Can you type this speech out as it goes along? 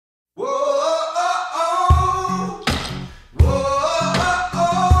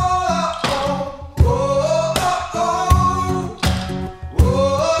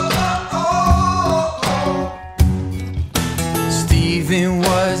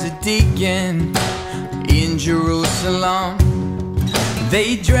was a deacon in Jerusalem.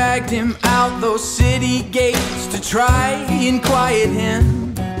 They dragged him out those city gates to try and quiet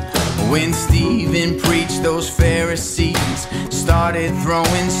him. When Stephen preached, those Pharisees started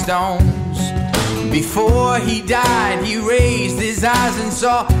throwing stones. Before he died, he raised his eyes and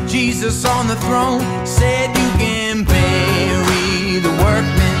saw Jesus on the throne. Said, you can bury the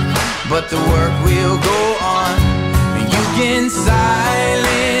workmen, but the work will go on. You can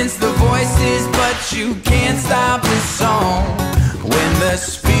silence the voices, but you can't stop the song. When the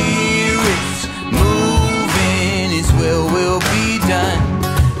Spirit's moving, His will be done.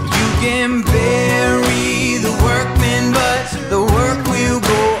 You can bury the workmen, but the work will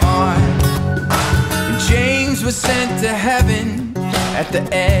go on. James was sent to heaven at the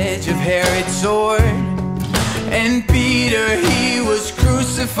edge of Herod's sword. And Peter, he was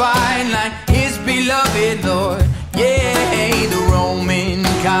crucified like his beloved Lord. Yeah, the Roman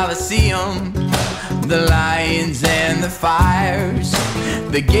Colosseum, the lions and the fires,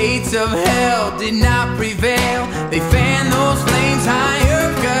 the gates of hell did not prevail. They fanned those flames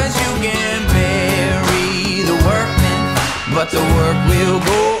higher. Cause you can bury the workmen, but the work will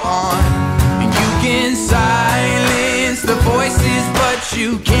go on. And you can silence the voices, but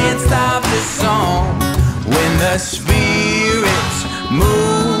you can't stop the song. When the Spirit's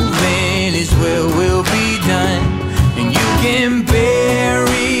moving, His will be done. And you can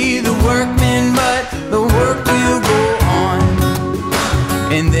bury the workmen, but the work will go on.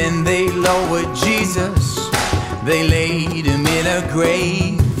 And then they lowered Jesus, they laid Him in a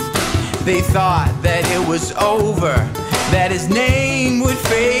grave. They thought that it was over, that His name would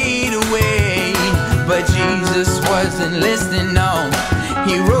fade away. But Jesus wasn't listening, no.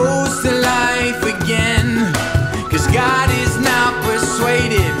 He rose to life again. Cause God is not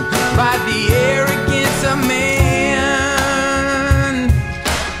persuaded by the arrogance of man.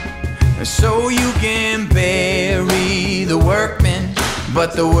 So you can bury the workmen,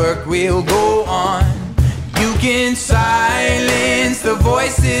 but the work will go on. You can silence the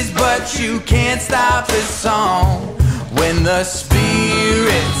voices, but you can't stop the song. When the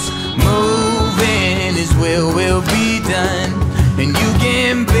Spirit's moving, His will be done.